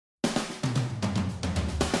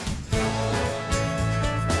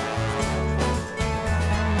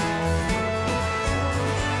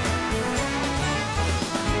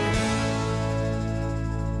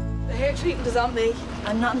treating us on me.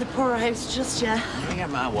 I'm not in the poorhouse just yet. I think your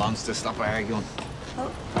man wants to stop arguing.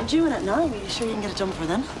 Well, I'm due in at 9. Are you sure you can get it done for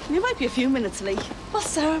then? You might be a few minutes late.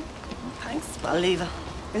 What's that? Thanks, but I'll leave it.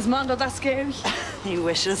 Is Mondo that scary? He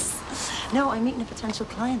wishes. No, I'm meeting a potential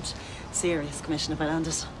client. Serious commission if I land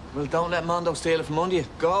it. Well, don't let Mondo steal it from under you.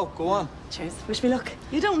 Go on. Cheers. Wish me luck.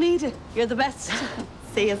 You don't need it. You're the best.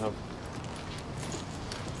 See you. Oh.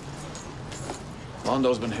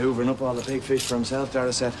 Mondo's been hoovering up all the big fish for himself,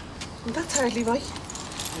 Dara said. That's hardly right.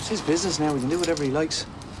 It's his business now. He can do whatever he likes.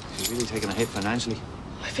 He's really taking a hit financially.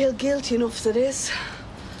 I feel guilty enough as it is.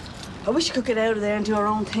 I wish you could get out of there and do our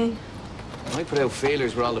own thing. I put out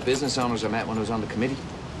feelers with all the business owners I met when I was on the committee.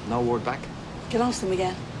 No word back. Get on to them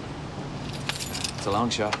again. It's a long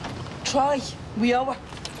shot. Try. We owe her.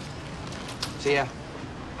 See ya.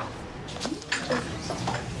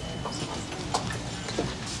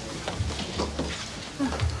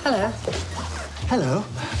 Hello. Hello.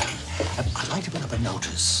 I'd like to put up a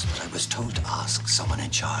notice, but I was told to ask someone in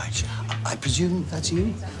charge. I presume that's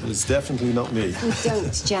you? It's definitely not me. We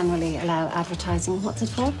don't generally allow advertising. What's it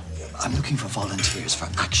for? I'm looking for volunteers for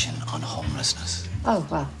action on homelessness. Oh,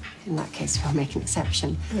 well, in that case, we'll make an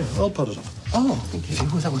exception. Yeah, I'll put it up. Oh, if you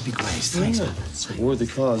would, that would be great. Thanks. Yeah, it's a worthy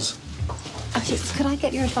cause. Actually, could I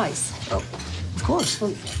get your advice? Oh, of course.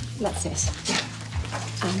 Well, let's sit.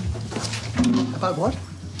 About what?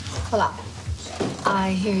 Well,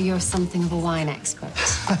 I hear you're something of a wine expert.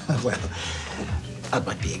 Well, that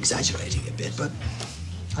might be exaggerating a bit, but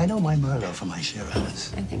I know my Merlot from my Ciaran.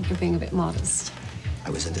 I think you're being a bit modest. I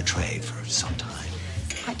was in the trade for some time.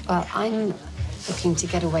 Right, well, I'm looking to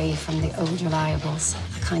get away from the old reliables,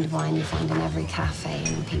 the kind of wine you find in every cafe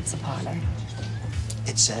and pizza parlor.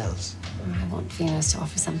 It sells. I want Vinos to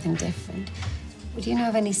offer something different. Would you know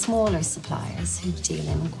of any smaller suppliers who deal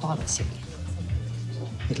in quality?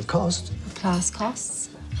 It'll cost. Class costs?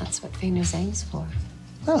 That's what Vinos aims for.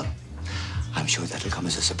 Well, I'm sure that'll come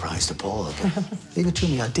as a surprise to Paul, but leave it to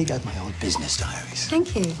me. I'll dig out my old business diaries.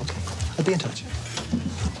 Thank you. Okay. I'll be in touch.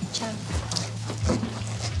 Ciao.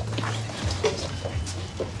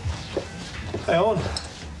 Hi, Owen.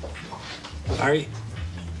 Harry.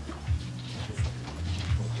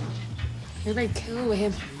 You're very cool with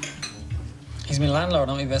him. He's my landlord,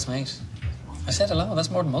 not my best mate. I said hello. That's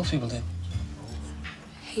more than most people do.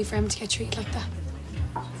 Hate for him to get treated like that.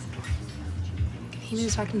 He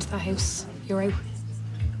moves back into that house. You're out.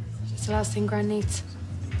 It's the last thing Gran needs.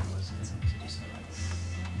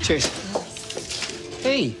 Cheers.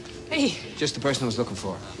 Hey. Hey, Just the person I was looking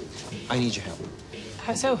for. I need your help.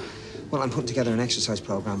 how so? Well, I'm putting together an exercise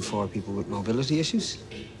program for people with mobility issues.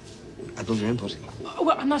 I'd love your input.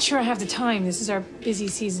 Well, I'm not sure I have the time. This is our busy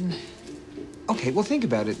season. Okay, well, think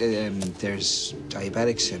about it. There's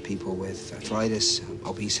diabetics, people with arthritis,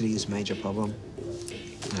 obesity is a major problem.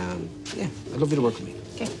 Yeah, I'd love you to work with me.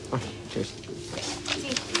 Okay. All right, cheers.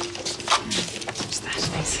 What's that?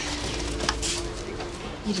 Nice.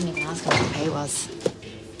 You didn't even ask him what the pay was.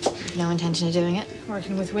 No intention of doing it.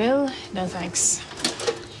 Working with Will? No thanks.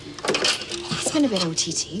 It's been a bit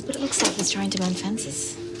OTT, but it looks like he's trying to mend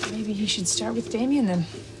fences. Maybe he should start with Damien then.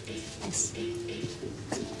 Thanks.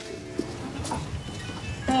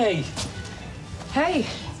 Hey. Hey,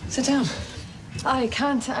 Sit down. I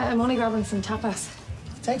can't. I'm only grabbing some tapas.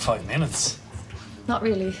 Take 5 minutes. Not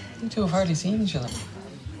really. You two have hardly seen each other.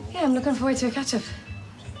 Yeah, I'm looking forward to a catch-up.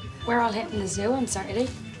 We're all hitting the zoo on Saturday.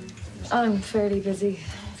 I'm fairly busy.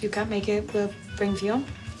 If you can't make it, we'll bring Fiona.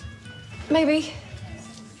 Maybe.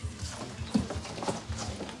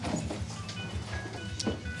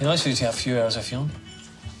 Be nice for you to have a few hours with Fiona.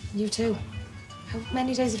 You too. How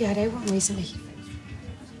many days have you had out with him recently?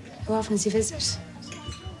 How often has he visited?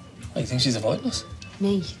 Oh, you think she's avoiding us?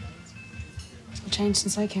 Me. What changed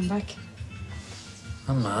since I came back?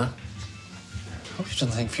 Oh, man. Hope you don't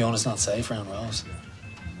think Fiona's not safe around Rose.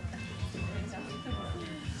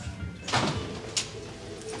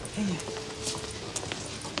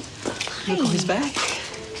 Look who's back.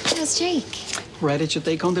 How's Jake? Ready to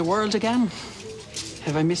take on the world again.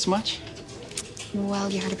 Have I missed much? Well,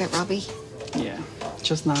 you heard about Robbie. Yeah.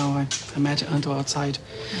 Just now I met Anto outside.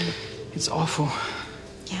 It's awful.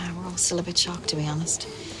 Yeah, we're all still a bit shocked, to be honest.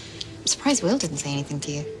 I'm surprised Will didn't say anything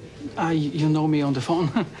to you. You know me on the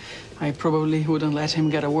phone. I probably wouldn't let him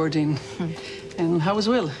get a word in. And how is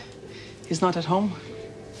Will? He's not at home?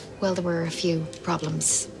 Well, there were a few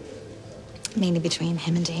problems. Mainly between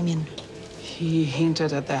him and Damien. He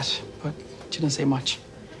hinted at that, but didn't say much.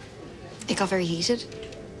 It got very heated,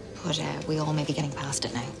 but we all may be getting past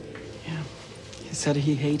it now. Yeah. He said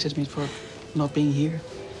he hated me for not being here.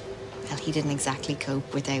 Well, he didn't exactly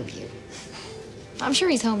cope without you. I'm sure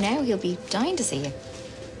he's home now. He'll be dying to see you.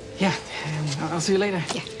 Yeah, I'll see you later.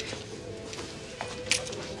 Yeah.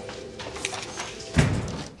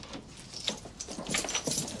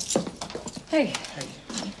 Hey.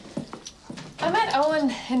 I met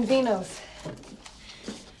Owen in Vinos.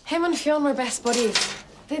 Him and Fiona were best buddies.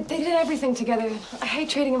 They did everything together. I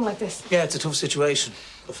hate treating him like this. Yeah, it's a tough situation.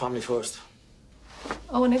 But family first.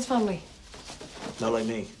 Owen is family. Not like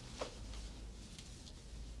me.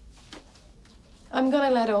 I'm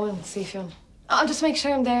gonna let Owen see Fiona. I'll just make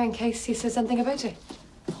sure I'm there in case he says something about you.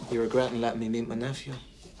 You regretting letting me meet my nephew?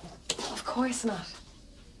 Of course not.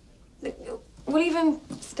 We'll even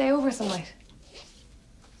stay over some night.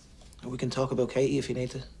 We can talk about Katy if you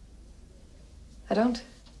need to. I don't.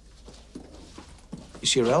 Is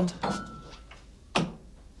she around?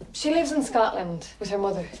 She lives in Scotland with her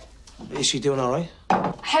mother. Is she doing all right?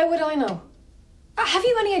 How would I know? Have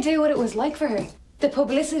you any idea what it was like for her? The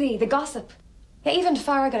publicity, the gossip. Yeah, even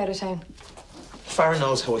Farah got out of town. Farah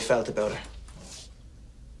knows how I felt about her.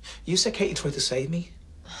 You said Katy tried to save me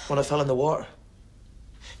when I fell in the water.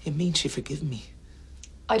 It means she forgive me.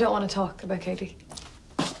 I don't want to talk about Katy.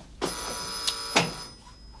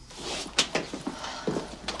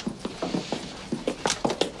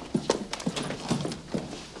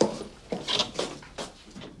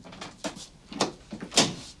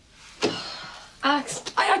 Ax,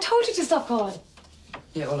 I told you to stop calling.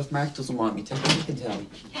 Yeah, well, if Mark doesn't want me to, he can tell me.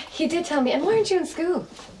 Yeah, he did tell me. And why aren't you in school?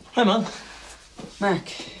 Hi, Mum. Mark,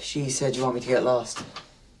 she said you want me to get lost.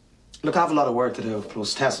 Look, I have a lot of work to do,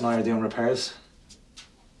 plus Tess and I are doing repairs.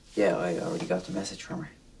 Yeah, I already got the message from her.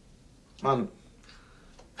 Man,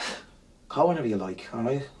 call whenever you like, all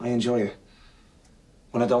right? I enjoy it.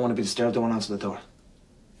 When I don't want to be disturbed, I won't answer the door.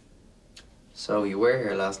 So you were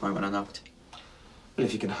here last night when I knocked? Well,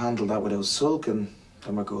 if you can handle that without sulking,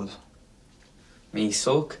 then we're good. Me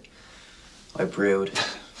sulk? I brewed.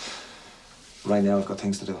 Right now, I've got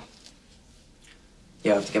things to do.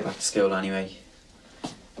 Yeah, I have to get back to school anyway.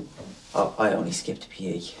 Oh, I only skipped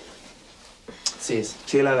PE. See you.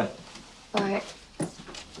 See you later. Bye.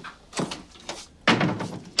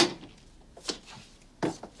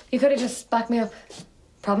 You could have just backed me up.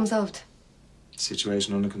 Problem solved.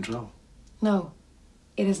 Situation under control. No,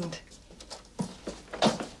 it isn't.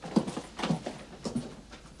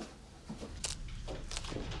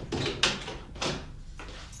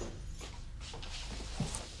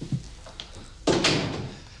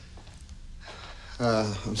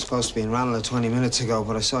 I'm supposed to be in Ranelagh 20 minutes ago,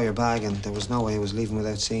 but I saw your bag and there was no way I was leaving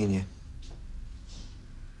without seeing you.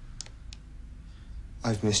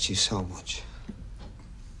 I've missed you so much.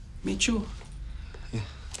 Me too. Yeah.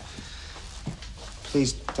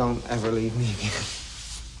 Please don't ever leave me again.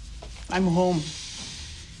 I'm home.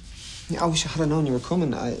 Yeah, I wish I had known you were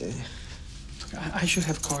coming. I should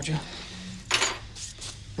have called you.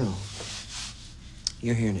 No.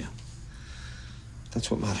 You're here now. That's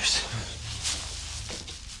what matters.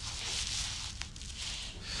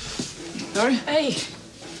 Sorry? Hey,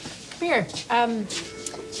 come here.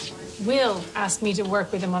 Will asked me to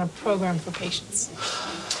work with him on a program for patients.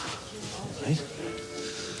 Right.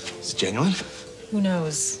 Is it genuine? Who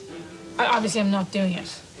knows? Obviously, I'm not doing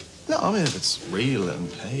it. No, I mean, if it's real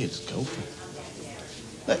and paid, go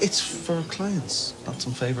for it. It's for clients, not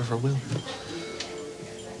some favour for Will.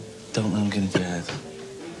 Don't let him get into your head.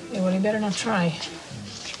 Yeah, well, you better not try.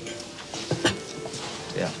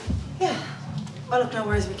 Yeah. Yeah. Well, look, no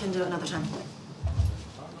worries. We can do it another time.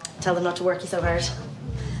 Tell them not to work you so hard.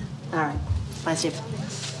 All right. Bye, Steve.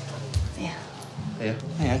 See ya. Yeah.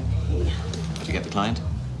 Yeah. Did you get the client?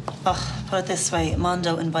 Oh, put it this way.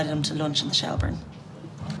 Mondo invited him to lunch in the Shelburne.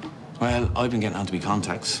 Well, I've been getting on to be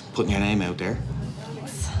contacts, putting your name out there.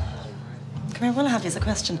 Come here, will I have you as a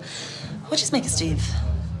question? What'd you make of Steve?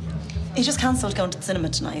 He just cancelled going to the cinema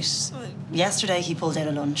tonight. Yesterday, he pulled out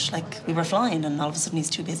a lunch. Like, we were flying, and all of a sudden, he's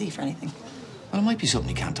too busy for anything. Well, it might be something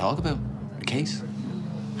you can't talk about. A case.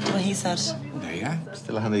 Well, he said. There you are.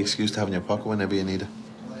 Still a handy excuse to have in your pocket whenever you need it.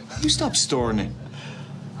 You stop storing it.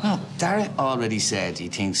 No, Dara already said he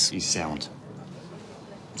thinks he's sound.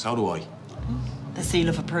 So do I. The seal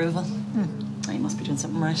of approval. Oh, you must be doing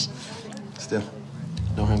something right. Still,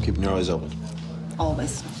 no harm keeping your eyes open.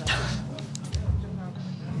 Always.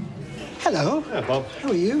 Hello. Yeah, Bob. How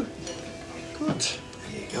are you? Good.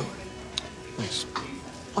 There you go. Thanks.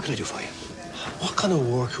 What can I do for you? What kind of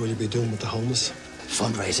work will you be doing with the homeless?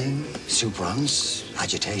 Fundraising, soup runs,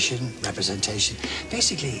 agitation, representation.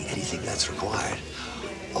 Basically anything that's required.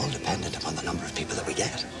 All dependent upon the number of people that we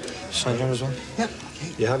get. Sign here as well? Yep.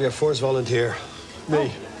 Okay. You have your first volunteer.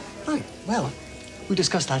 Me. Oh, right. Well, we'll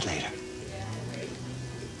discuss that later.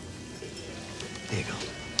 There you go.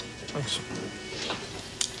 Thanks.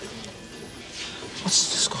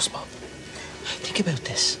 What's discussing? trust Bob. Think about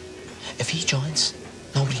this. If he joins,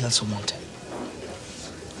 nobody else will want it.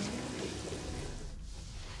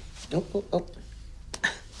 Oh.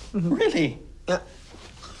 Really? Yeah.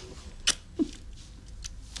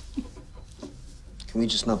 Can we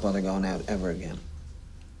just not bother going out ever again?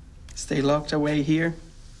 Stay locked away here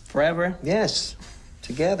forever? Yes,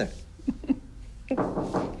 together.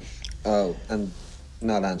 Oh, and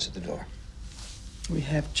not answer the door. We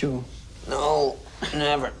have to. No,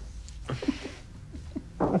 never.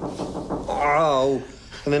 Oh,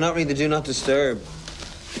 can they not read the Do Not Disturb?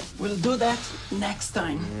 We'll do that next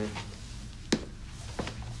time.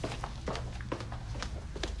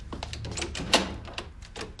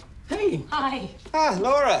 Hey. Hi. Ah,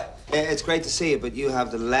 Laura. It's great to see you, but you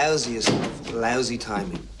have the lousiest of lousy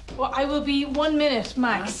timing. Well, I will be 1 minute,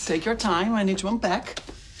 max. Take your time. I need to unpack.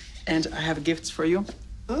 And I have gifts for you.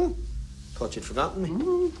 Oh, thought you'd forgotten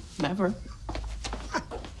me. Never.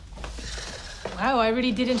 Wow, I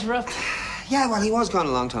really did interrupt. Yeah, well, he was gone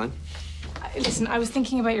a long time. Listen, I was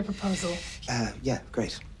thinking about your proposal. Yeah,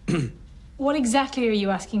 great. What exactly are you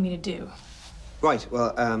asking me to do? Right,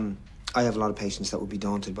 well, I have a lot of patients that would be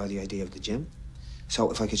daunted by the idea of the gym. So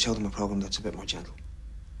if I could show them a program that's a bit more gentle.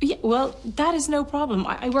 Yeah, well, that is no problem.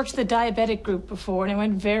 I worked the diabetic group before and it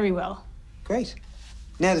went very well. Great.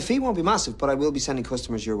 Now, the fee won't be massive, but I will be sending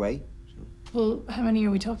customers your way. Well, how many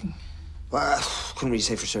are we talking? Well, couldn't really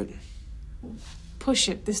say for certain. Push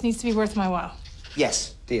it. This needs to be worth my while.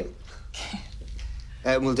 Yes, deal.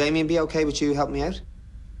 Will Damien be okay with you helping me out?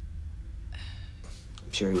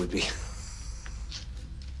 I'm sure he would be.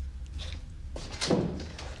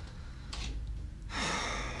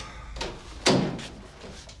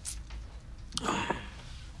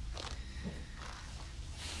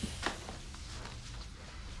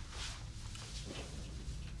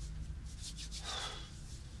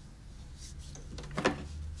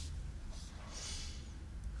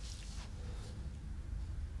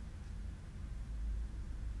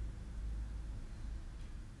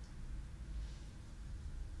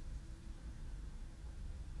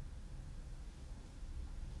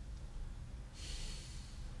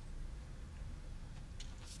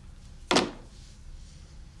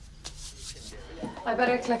 I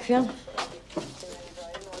better collect Fiona.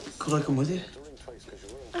 Could I come with you?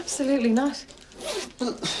 Absolutely not.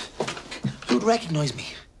 Well, who'd recognise me?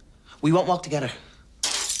 We won't walk together.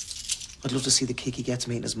 I'd love to see the kick he gets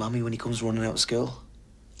meeting his mommy when he comes running out of school.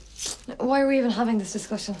 Why are we even having this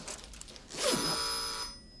discussion?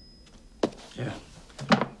 Yeah.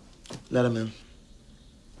 Let him in.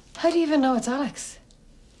 How do you even know it's Alex?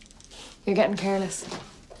 You're getting careless.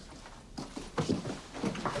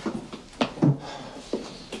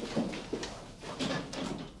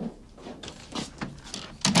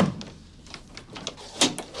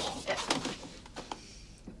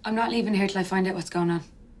 I'm not leaving here till I find out what's going on.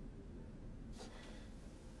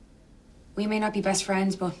 We may not be best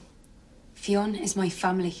friends, but Fiona is my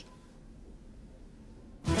family.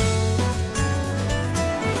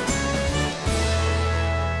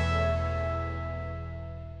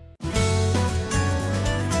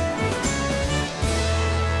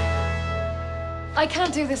 I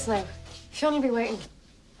can't do this now. Fiona will be waiting.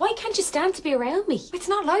 Why can't you stand to be around me? It's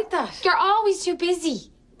not like that. You're always too busy.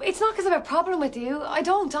 It's not because I have a problem with you. I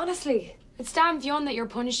don't, honestly. It's damn Fiona that you're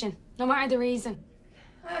punishing, no matter the reason.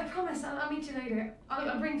 I promise. I'll meet you later.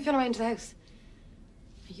 I'll bring Fiona around to the house.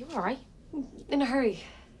 Are you all right? In a hurry.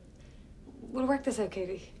 We'll work this out,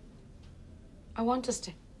 Katy. I want us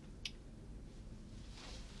to.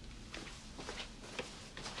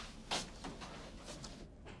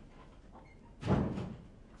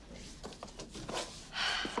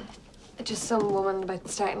 Just some woman about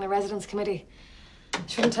starting a residence committee.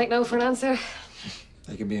 Shouldn't take no for an answer.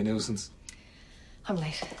 They can be a nuisance. I'm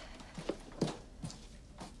late.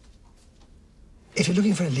 If you're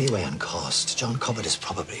looking for a leeway on cost, John Cobbett is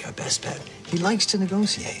probably your best bet. He likes to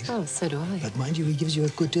negotiate. Oh, so do I. But mind you, he gives you a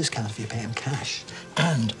good discount if you pay him cash.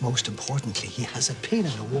 And most importantly, he has a pin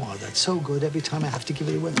in the wall that's so good every time I have to give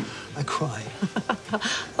it away, I cry.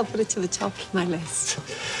 I'll put it to the top of my list.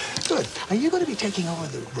 Good. Are you going to be taking over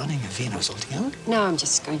the running of Vinos altogether? No, I'm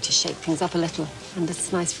just going to shake things up a little. And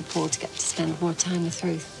it's nice for Paul to get to spend more time with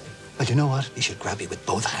Ruth. But you know what? You should grab it with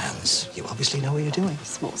both hands. You obviously know what you're doing.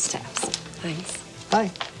 Small steps. Thanks. Bye.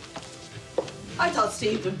 I thought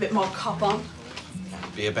Steve would a bit more cop on.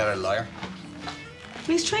 Be a better liar.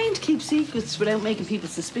 He's trained to keep secrets without making people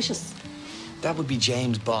suspicious. That would be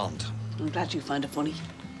James Bond. I'm glad you find it funny.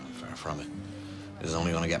 Far from it. It's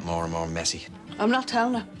only going to get more and more messy. I'm not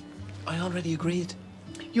telling her. I already agreed.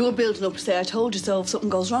 You're building up to say I told you so if something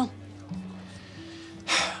goes wrong.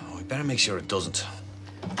 Oh, we better make sure it doesn't.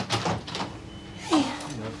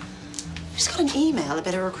 just got an email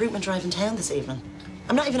about a recruitment drive in town this evening.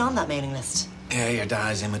 I'm not even on that mailing list. Yeah, your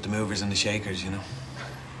dad's in with the movers and the shakers, you know.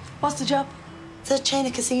 What's the job? It's a chain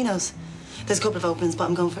of casinos. There's a couple of openings, but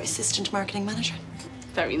I'm going for assistant marketing manager.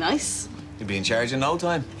 Very nice. You'll be in charge in no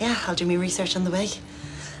time. Yeah, I'll do my research on the way.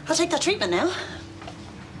 I'll take that treatment now.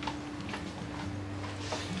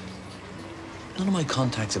 None of my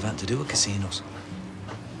contacts have anything to do with casinos.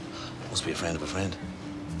 Must be a friend of a friend.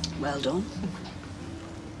 Well done.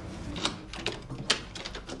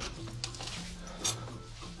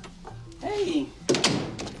 Hey.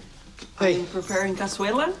 Are you preparing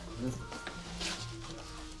cazuela?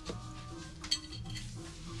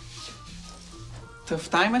 Tough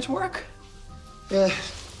time at work? Yeah,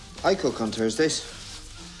 I cook on Thursdays.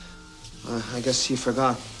 I guess you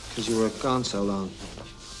forgot, because you were gone so long.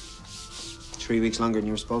 3 weeks longer than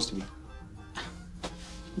you were supposed to be.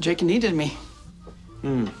 Jake needed me.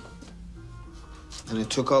 And it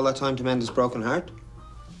took all that time to mend his broken heart?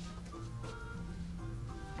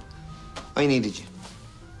 I needed you.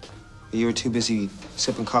 But you were too busy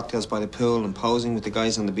sipping cocktails by the pool and posing with the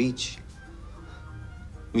guys on the beach.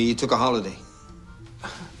 I mean, you took a holiday.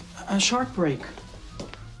 A short break.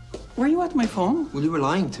 Were you at my phone? Well, you were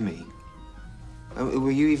lying to me.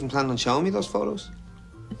 Were you even planning on showing me those photos?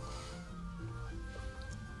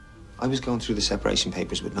 I was going through the separation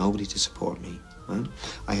papers with nobody to support me. Right?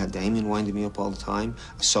 I had Damien winding me up all the time,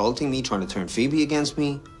 assaulting me, trying to turn Phoebe against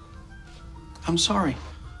me. I'm sorry.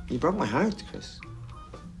 You broke my heart, Chris.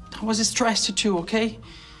 I was stressed too, okay?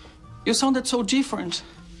 You sounded so different.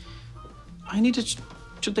 I needed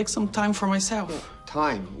to take some time for myself.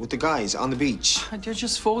 Time with the guys on the beach. They're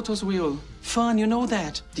just photos, Will. Fun, you know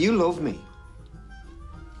that. Do you love me?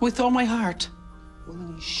 With all my heart. Well,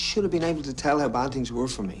 then you should have been able to tell how bad things were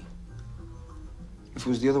for me. If it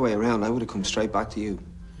was the other way around, I would have come straight back to you.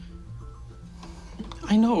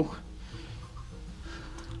 I know.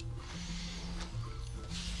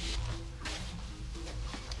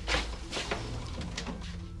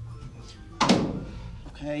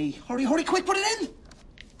 Okay, hurry, hurry, quick, put it in!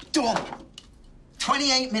 Done.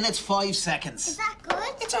 28 minutes, 5 seconds. Is that good?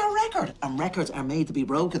 It's our record, and records are made to be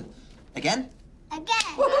broken. Again?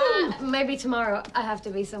 Again. Maybe tomorrow. I have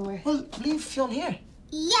to be somewhere. Well, leave Fiona here.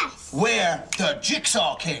 Yes. We're the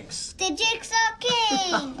Jigsaw Kings. The Jigsaw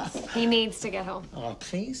Kings. He needs to get home. Oh,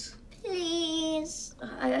 please. Please.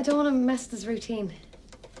 I don't want to mess this routine.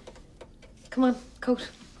 Come on, coat.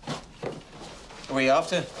 Where are you off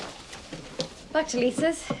to? Back to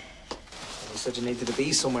Lisa's. You said you needed to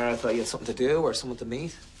be somewhere. I thought you had something to do or someone to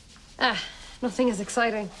meet. Nothing as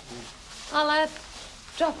exciting. I'll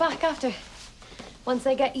drop back after. Once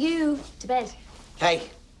I get you to bed. Hey,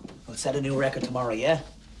 we'll set a new record tomorrow, yeah?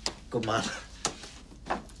 Good man.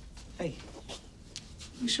 Hey,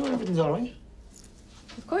 you sure everything's all right?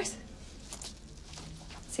 Of course.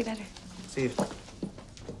 See you later. See you.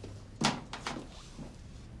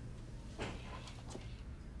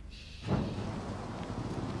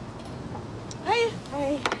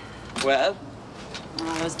 Hey. Well?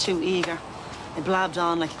 I was too eager. I blabbed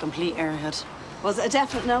on like a complete airhead. Was it a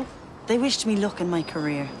definite no? They wished me luck in my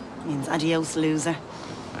career. Means adios, loser.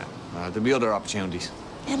 There'll be other opportunities.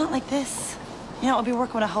 Yeah, not like this. You know, I'll be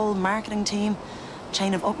working with a whole marketing team,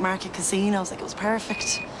 chain of upmarket casinos. Like, it was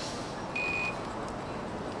perfect.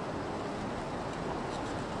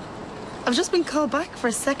 I've just been called back for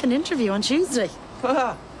a second interview on Tuesday.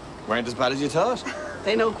 Weren't as bad as you thought.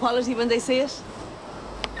 They know quality when they see it.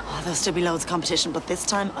 Oh, there'll still be loads of competition, but this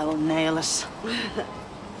time I will nail it.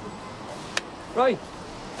 Right.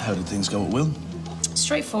 How did things go with Will?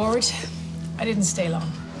 Straightforward. I didn't stay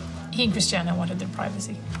long. He and Cristiano wanted their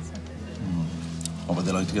privacy. What were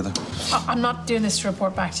they like together? I'm not doing this to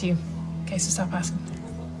report back to you. Okay, so stop asking.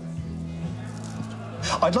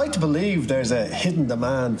 I'd like to believe there's a hidden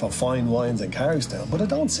demand for fine wines in Carrickstown, but I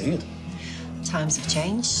don't see it. Times have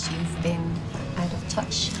changed. You've been out of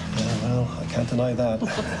touch. Yeah, well, I can't deny that.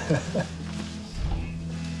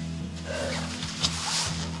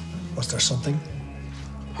 Was there something?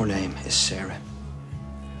 Her name is Sarah.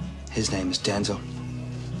 His name is Denzel.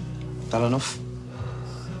 That enough?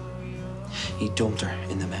 He dumped her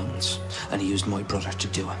in the mountains, and he used my brother to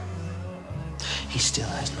do it. He still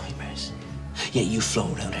has nightmares. Yet you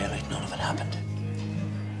float around here like none of it happened.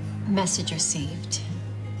 Message received.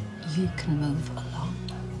 You can move along.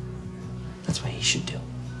 That's what he should do.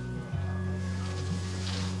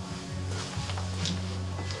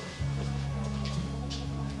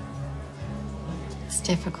 It's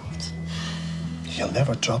difficult. You'll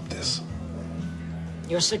never drop this.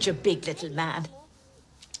 You're such a big little man.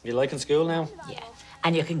 You liking school now? Yeah.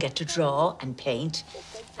 And you can get to draw and paint.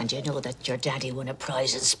 And you know that your daddy won a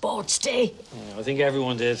prize in sports day? Yeah, I think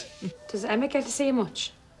everyone did. Does Emmett get to see him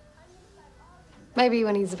much? Maybe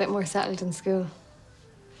when he's a bit more settled in school.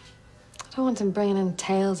 I don't want him bringing in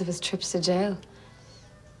tales of his trips to jail.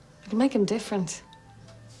 It'll make him different.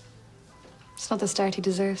 It's not the start he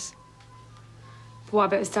deserves. But what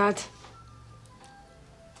about his dad?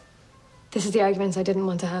 This is the arguments I didn't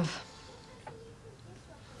want to have.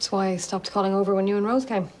 That's why I stopped calling over when you and Rose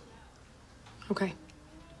came. Okay.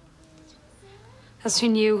 That's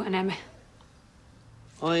between you and Emma.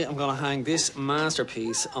 I am going to hang this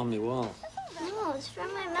masterpiece on my wall. No, it's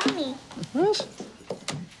from my mummy. What?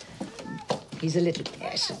 He's a little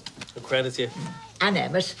pet. I'll credit you. And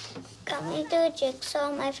Emmett. Can we do a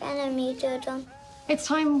jigsaw? My friend and me do them. It's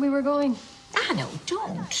time we were going. Ah, no,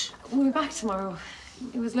 don't. We'll be back tomorrow.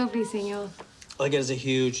 It was lovely seeing you all. I get us a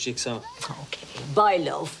huge jigsaw. Okay. Bye,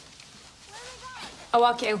 love. I'll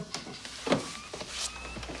walk you.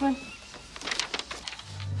 Come on.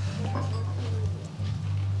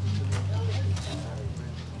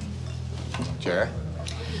 Ger?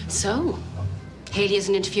 So, Hayley has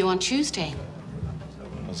an interview on Tuesday.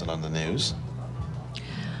 Was it on the news?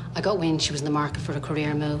 I got wind she was in the market for a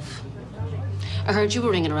career move. I heard you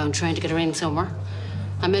were ringing around trying to get her in somewhere.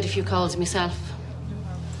 I made a few calls myself.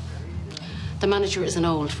 The manager is an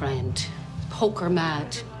old friend. Poker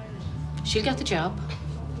mad. She'll get the job.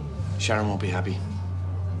 Ciaran won't be happy.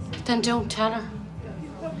 Then don't tell her.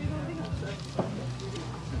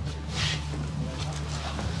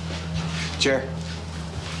 Ger.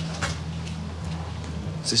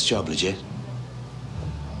 Is this job legit?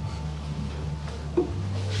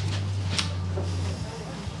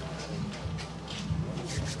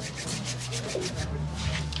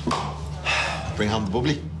 Bring home the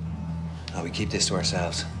bubbly. Now, we keep this to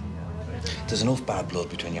ourselves. There's enough bad blood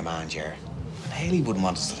between your man and Ger. And Hayley wouldn't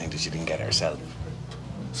want us to think that she didn't get it herself.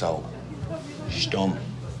 So, stum.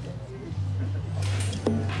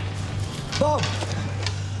 Bob!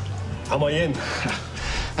 Am I in?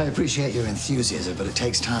 I appreciate your enthusiasm, but it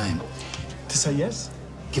takes time. To say yes?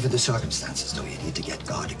 Given the circumstances, though, you need to get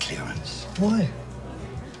guarded clearance. Why?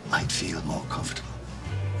 Might feel more comfortable.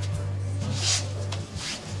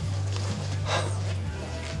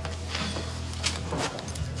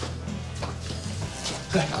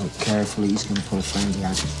 Oh, carefully, he's going to put a friendly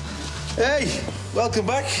out. Hey, welcome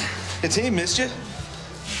back. Your team missed you.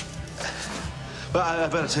 But I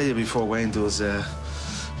better tell you before Wayne does,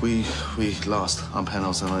 we lost on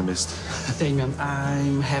penalties and I missed. Damien,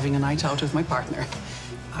 I'm having a night out with my partner.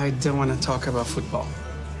 I don't want to talk about football.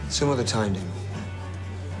 Some other time, then.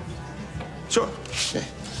 Sure. Yeah.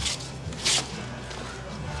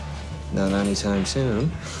 Not anytime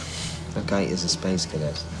soon. That guy is a space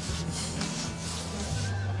cadet.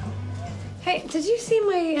 Hey, did you see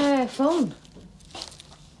my phone?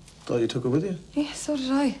 Thought you took it with you? Yeah, so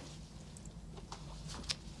did I.